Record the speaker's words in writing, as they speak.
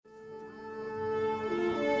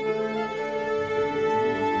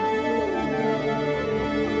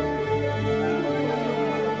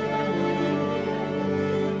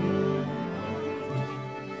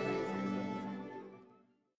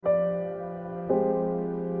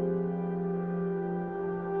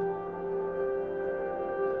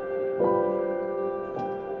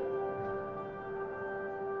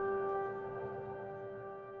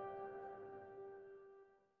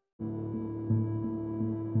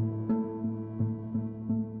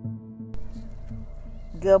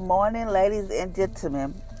Good morning, ladies and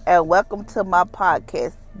gentlemen, and welcome to my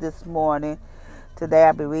podcast this morning. Today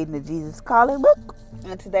I'll be reading the Jesus Calling book,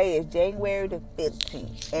 and today is January the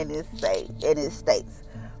 15th, and it states,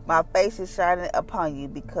 "My face is shining upon you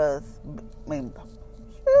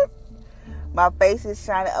my face is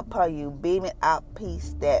shining upon you, beaming out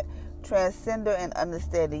peace that transcends and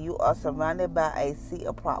understanding. You are surrounded by a sea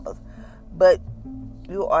of problems, but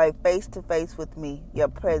you are face to face with me, your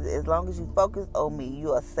presence. As long as you focus on me,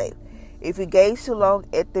 you are safe. If you gaze too long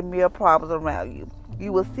at the mere problems around you,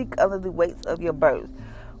 you will sink under the weights of your burdens.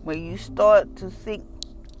 When you start to sink,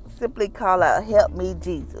 simply call out, 'Help me,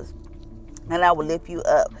 Jesus,' and I will lift you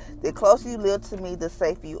up. The closer you live to me, the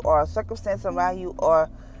safer you are. Circumstances around you are,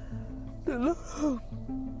 and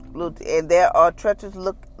there are treacherous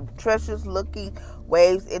looking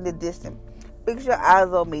waves in the distance. Fix your eyes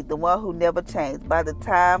on me, the one who never changed. By the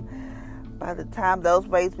time those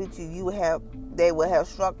waves reach you, they will have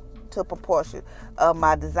shrunk to proportion of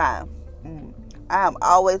my design. I am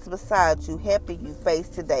always beside you, helping you face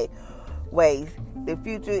today's ways. The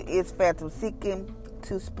future is phantom, seeking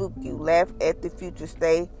to spook you. Laugh at the future.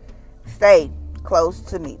 Stay close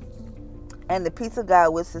to me. And the peace of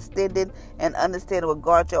God, which is extended and understanding, will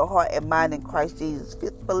guard your heart and mind in Christ Jesus."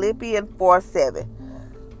 Philippians 4:7.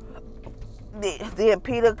 Then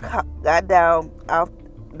Peter got down out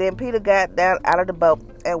of the boat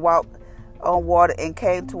and walked on water and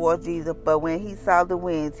came towards Jesus. But when he saw the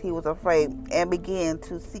winds, he was afraid and began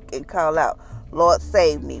to seek and call out, "Lord,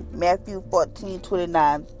 save me." Matthew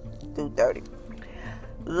 14:29-30.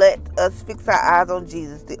 Let us fix our eyes on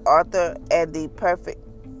Jesus, the author and the perfect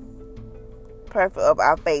of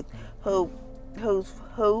our faith, who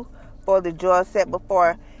for the joy set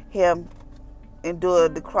before him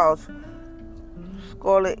endured the cross,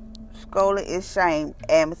 scorning its shame,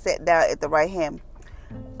 and sat down at the right hand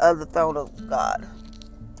of the throne of God.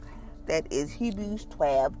 That is Hebrews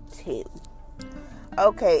 12:2.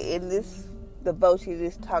 Okay, in this devotion,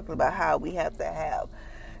 is talking about how we have to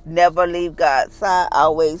never leave God's side.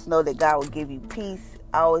 Always know that God will give you peace.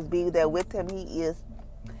 Always be there with Him. He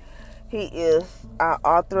is our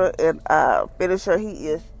author and finisher. He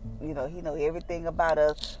is, He knows everything about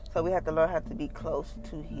us. So we have to learn how to be close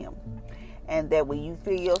to Him. And that when you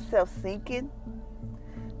feel yourself sinking,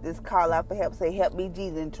 just call out for help. Say, "Help me,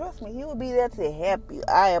 Jesus." And trust me, He will be there to help you.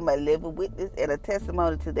 I am a living witness and a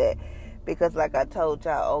testimony to that. Because like I told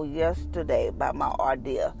y'all yesterday about my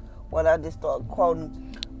ordeal, when I just started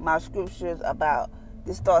quoting my scriptures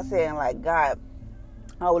just start saying like, "God,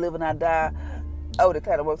 I will live and I die. I will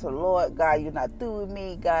declare the works of the Lord. God, you're not through with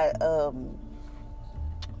me. God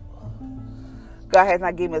has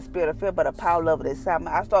not given me a spirit of fear, but a power, love, and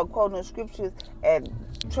excitement." I start quoting the scriptures, and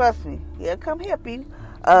trust me, He'll come help you.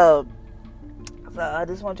 So I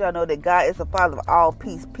just want y'all to know that God is the Father of all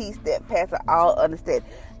peace, peace that passes all understanding.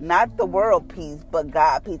 Not the world peace, but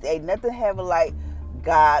God peace. Ain't nothing having like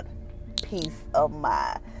God peace of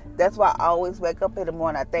mind. That's why I always wake up in the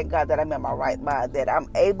morning. I thank God that I'm in my right mind, that I'm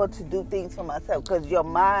able to do things for myself. Because your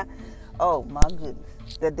mind, oh my goodness.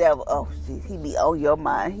 The devil, he be on your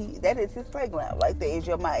mind. That is his playground. Right there is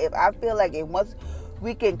your mind. If I feel like once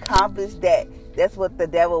we can accomplish that, that's what the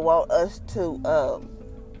devil want us to.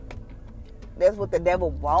 That's what the devil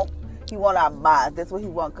want. He want our minds. That's what he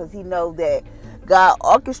want, because he knows that God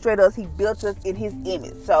orchestrated us. He built us in His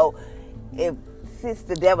image. So since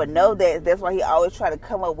the devil know that, that's why he always try to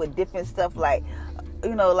come up with different stuff. Like,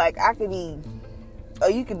 like I could be. Or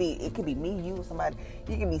it could be me, you, somebody.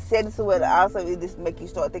 You can be sitting somewhere. Also, it just make you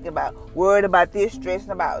start thinking about, worried about this,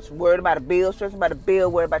 worried about a bill, stressing about a bill,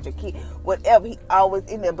 worried about your kid, whatever. He always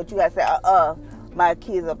in there, but you gotta say, my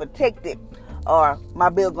kids are protected, or my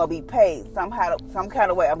bill gonna be paid some kind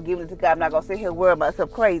of way. I'm giving it to God. I'm not gonna sit here worrying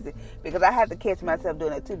myself crazy, because I have to catch myself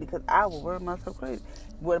doing that too, because I will worry myself crazy.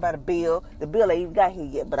 Worried about a bill. The bill ain't even got here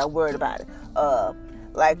yet, but I'm worried about it.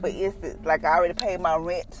 Like for instance, like I already paid my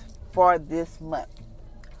rent for this month.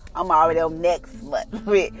 I'm already on next month.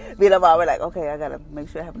 Then I'm already like, okay, I gotta make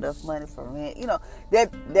sure I have enough money for rent.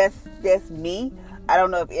 That's me. I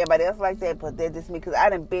don't know if everybody else like that, but that's just me, because I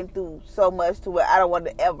done been through so much to where I don't want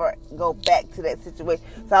to ever go back to that situation.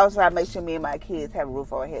 So I was trying to make sure me and my kids have a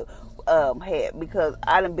roof over head, because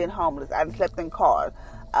I done been homeless. I done slept in cars.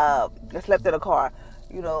 I slept in a car.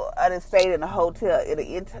 I done stayed in a hotel in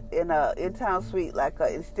a in-town suite, like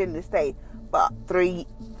an extended stay, for 3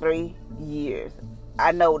 years.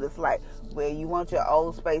 I know what it's like, where you want your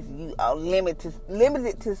own space, you are limited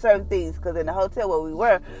to certain things. Because in the hotel where we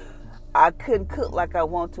were, I couldn't cook like I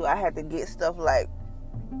want to. I had to get stuff like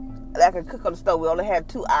I could cook on the stove. We only had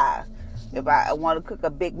 2 eyes. If I want to cook a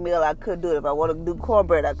big meal, I couldn't do it. If I want to do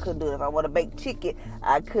cornbread, I couldn't do it. If I want to bake chicken,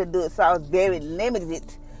 I couldn't do it. So I was very limited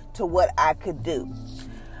to what I could do.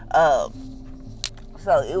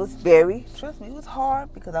 So it was trust me, it was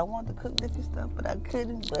hard because I wanted to cook different stuff, but I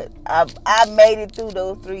couldn't. But I made it through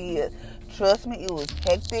those 3 years. Trust me, it was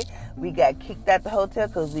hectic. We got kicked out the hotel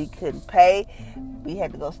because we couldn't pay. We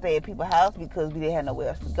had to go stay at people's house because we didn't have nowhere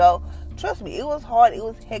else to go. Trust me, it was hard. It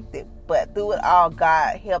was hectic. But through it all,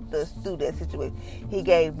 God helped us through that situation. He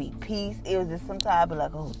gave me peace. It was just sometimes I'd be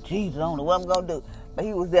like, oh, Jesus, I don't know what I'm going to do. But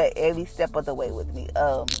he was there every step of the way with me.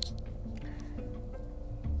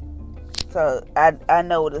 So I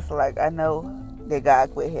know what it's like. I know that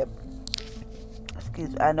God would help.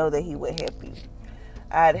 I know that he would help you.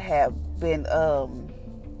 I'd have been,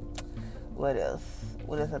 what else?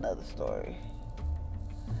 What is another story?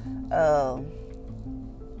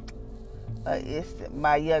 It's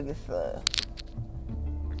my youngest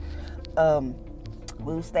son.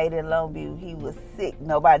 We stayed in Longview. He was sick.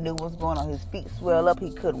 Nobody knew what was going on. His feet swelled up. He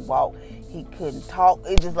couldn't walk. He couldn't talk.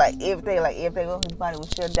 It just like everything on his body was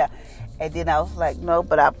shut down. And then I was like, no,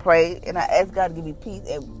 but I prayed and I asked God to give me peace,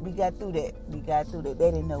 and we got through that.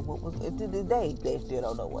 They didn't know what was. To this day, they still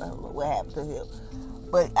don't know what happened to him.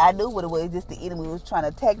 But I knew what it was. Just the enemy was trying to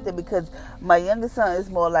attack them, because my youngest son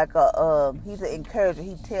is more like he's an encourager.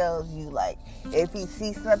 He tells you, like, if he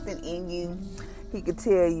sees something in you, he could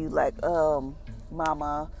tell you, like,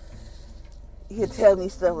 Mama, he'll tell me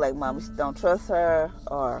stuff like, Mama, don't trust her,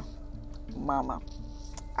 or Mama,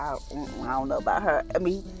 I don't know about her. I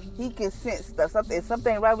mean, he can sense stuff.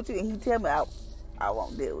 Something right with you, and he tell me I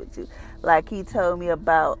won't deal with you. Like he told me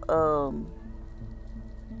about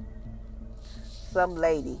some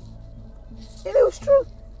lady, and it was true.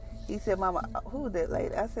 He said, Mama, who was that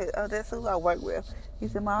lady? I said, oh, that's who I work with. He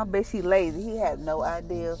said, Mama, I bet she lazy. He had no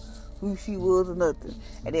idea who she was or nothing.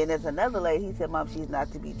 And then there's another lady. He said, Mom, she's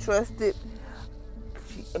not to be trusted.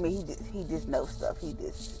 He just knows stuff. He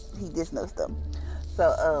just knows stuff.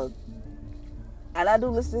 So, and I do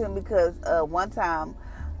listen to him because one time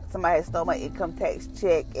somebody had stole my income tax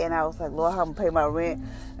check, and I was like, Lord, how am I gonna pay my rent?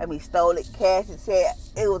 Stole it, cash it. Said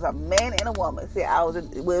it was a man and a woman. Said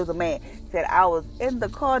it was a man. Said I was in the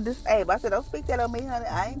car disabled. I said, don't speak that on me, honey.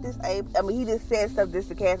 I ain't disabled. He just said stuff just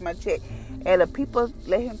to cash my check, and the people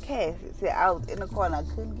let him cash it. Said I was in the car and I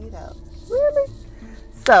couldn't get out. Really?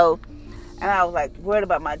 So, and I was like worried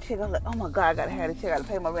about my check. I was like, oh my God, I gotta have the check. I gotta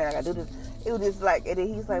pay my rent. I gotta do this. It was just like, and then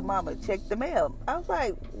he's like, Mama, check the mail. I was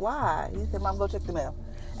like, why? He said, Mom, go check the mail.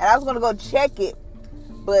 And I was going to go check it,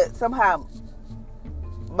 but somehow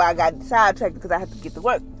I got sidetracked because I had to get to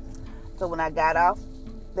work. So when I got off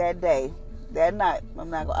that night,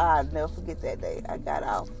 I'll never forget that day. I got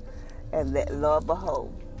off, and Lord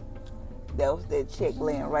behold, that was that check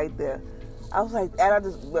laying right there. I was like, and I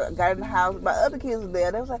just got in the house. My other kids were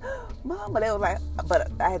there. They was like, Mama. They was like, but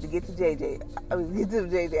I had to get to JJ. I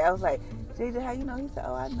was like, JJ, how you know? He said,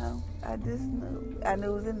 oh, I know. I just knew. I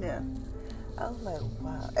knew it was in there. I was like,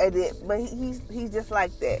 wow. But he's just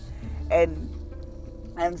like that.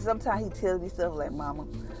 And sometimes he tells me stuff like, Mama,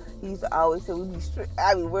 he used to always say, we be strict.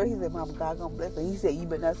 Where he said, Mama, God gonna bless her. He said, you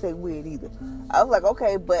better not say weird either. I was like,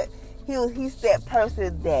 okay, but he's that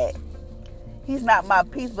person that he's not my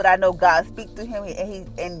peace, but I know God speaks to him,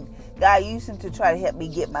 and God used him to try to help me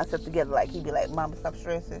get myself together. Like he'd be like, Mama, stop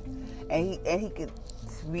stressing, and he could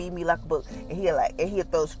read me like a book, and he'll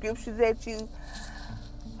throw scriptures at you.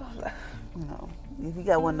 I was like, if you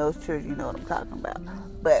got one of those churches, you know what I'm talking about.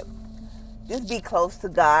 But just be close to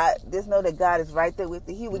God. Just know that God is right there with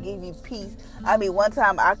you. He will give you peace. One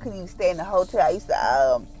time I couldn't even stay in the hotel. I used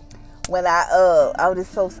to, when I was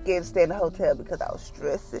just so scared to stay in the hotel because I was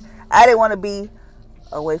stressing. I didn't want to be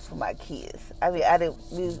away from my kids. We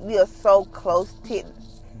are so close to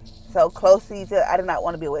each other. I did not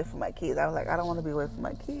want to be away from my kids. I was like, I don't want to be away from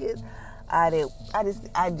my kids. I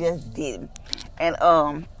just didn't. And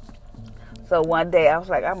so one day I was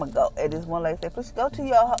like, I'm gonna go. And this one lady said, "Push, go to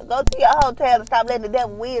your hotel and stop letting the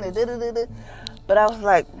devil win." And But I was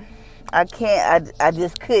like, I can't. I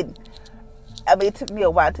just couldn't. It took me a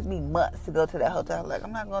while. It took me months to go to that hotel. I was like,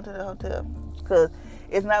 I'm not going to the hotel because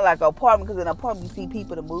it's not like an apartment. Because in an apartment you see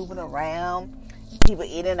people that are moving around, people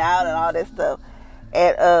in and out, and all that stuff.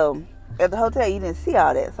 And at the hotel you didn't see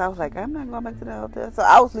all that. So I was like, I'm not going back to the hotel. So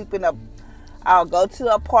I was sleeping up. I'll go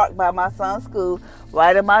to a park by my son's school,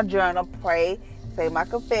 write in my journal, pray, say my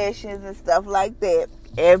confessions and stuff like that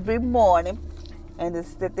every morning, and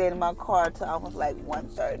just sit there in my car till almost like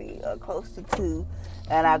 1:30 or close to 2,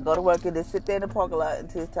 and I go to work and just sit there in the parking lot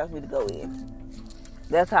until it tells me to go in.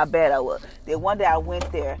 That's how bad I was. Then one day I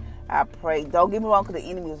went there, I prayed. Don't get me wrong, because the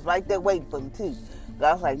enemy was right there waiting for me too.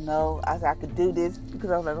 God was like, no. I said, I could do this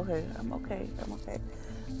because I was like, okay, I'm okay.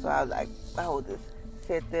 So I was like, I would just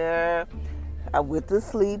sit there. I went to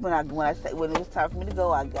sleep, and when it was time for me to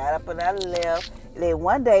go, I got up and I left. And then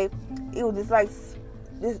one day, it was just like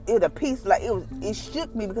it was a piece, like it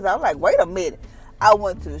shook me because I was like, wait a minute. I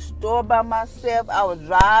went to the store by myself. I was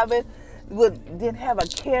driving, didn't have a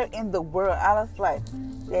care in the world. I was like,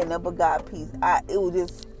 there ain't nothing but God peace. It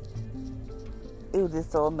was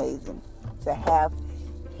just so amazing to have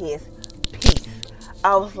His peace.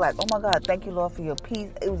 I was like, oh my God, thank you, Lord, for your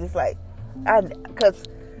peace. It was just like,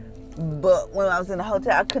 but when I was in the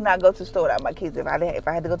hotel, I could not go to the store without my kids. If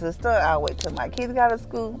I had to go to the store, I would wait till my kids got out of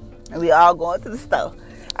school, and we all going to the store.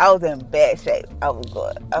 I was in bad shape. I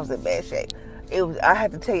was in bad shape. I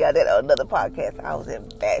had to tell y'all that on another podcast. I was in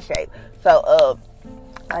bad shape. So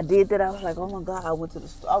I did that. I was like, oh my God, I went to the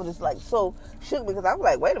store. I was just like so shook because I was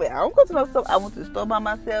like, wait a minute, I don't go to no store. I went to the store by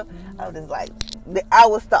myself. I was just like, I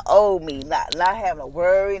was the old me, not having to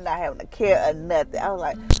worry, not having to care or nothing. I was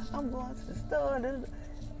like, I'm going to the store.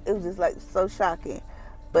 It was just like so shocking.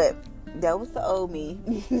 But that was the old me.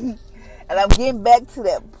 And I'm getting back to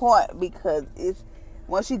that point because it's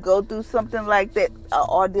once you go through something like that, an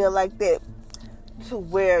ordeal like that, to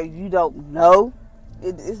where you don't know,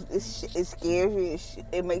 it scares you.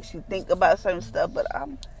 It makes you think about certain stuff. But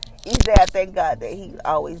each day I thank God that He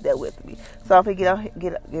always there with me. So if I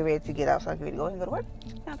get ready to get out, so I can ready to go ahead and go to work.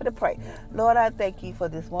 Time for to pray. Lord, I thank You for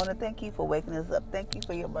this morning. Thank You for waking us up. Thank You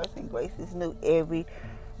for Your mercy and grace is new every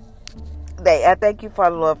day. I thank You,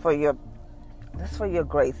 Father Lord, for Your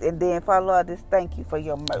grace. And then, Father Lord, just thank You for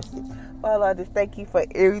Your mercy. Father Lord, just thank You for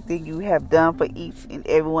everything You have done for each and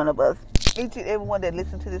every one of us. Each and every one that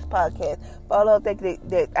listens to this podcast. Father Lord,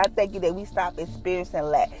 I thank You that we stop experiencing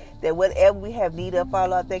lack. That whatever we have need of,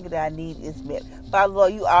 Father Lord, I thank You that our need is met. Father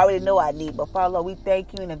Lord, You already know our need, but Father Lord, we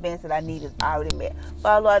thank You in advance that our need is already met.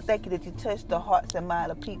 Father Lord, I thank You that You touch the hearts and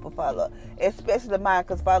minds of people, Father Lord. Especially mine,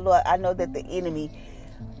 because Father Lord, I know that the enemy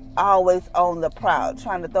always on the prowl,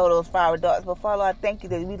 trying to throw those fiery darts. But Father Lord, I thank You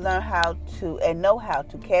that we learn how to and know how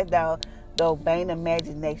to cast down those vain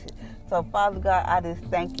imaginations. So, Father God, I just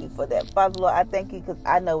thank You for that. Father Lord, I thank You because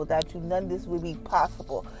I know without You, none of this would be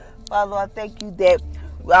possible. Father Lord, I thank You that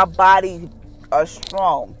our bodies are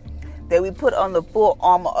strong, that we put on the full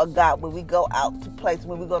armor of God when we go out to places,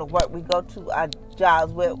 when we go to work, we go to our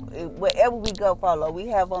jobs, wherever we go, Father Lord, we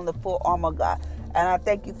have on the full armor of God. And I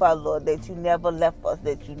thank You, Father Lord, that You never left us,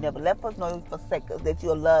 nor forsake us, that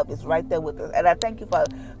Your love is right there with us. And I thank You,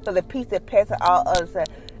 Father, for the peace that passes all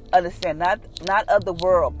understand, not of the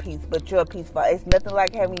world peace, but Your peace, Father. It's nothing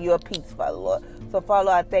like having Your peace, Father Lord. So, Father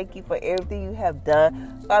Lord, I thank You for everything You have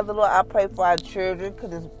done. Father Lord, I pray for our children,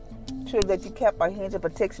 because it's children that You kept a hinge of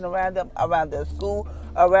protection around them, around their school,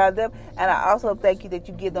 around them. And I also thank You that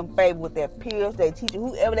You give them favor with their peers, their teachers,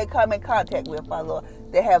 whoever they come in contact with, Father Lord,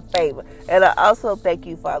 they have favor. And I also thank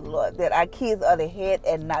You, Father Lord, that our kids are the head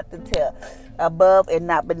and not the tail, above and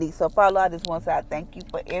not beneath. So, Father Lord, I just want to say I thank You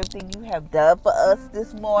for everything You have done for us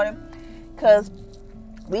this morning, because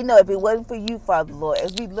we know if it wasn't for You, Father Lord,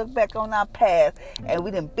 as we look back on our past and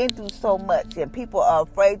we done been through so much and people are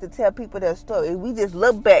afraid to tell people their story, if we just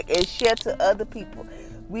look back and share to other people,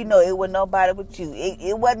 we know it was nobody but You.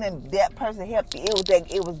 It wasn't that person helped you.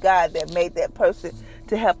 It was God that made that person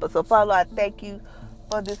to help us. So, Father Lord, I thank You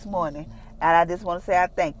for this morning. And I just want to say I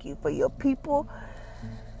thank You for Your people,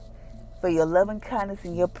 for Your loving kindness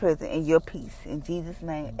and Your presence and Your peace. In Jesus'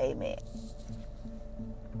 name, amen.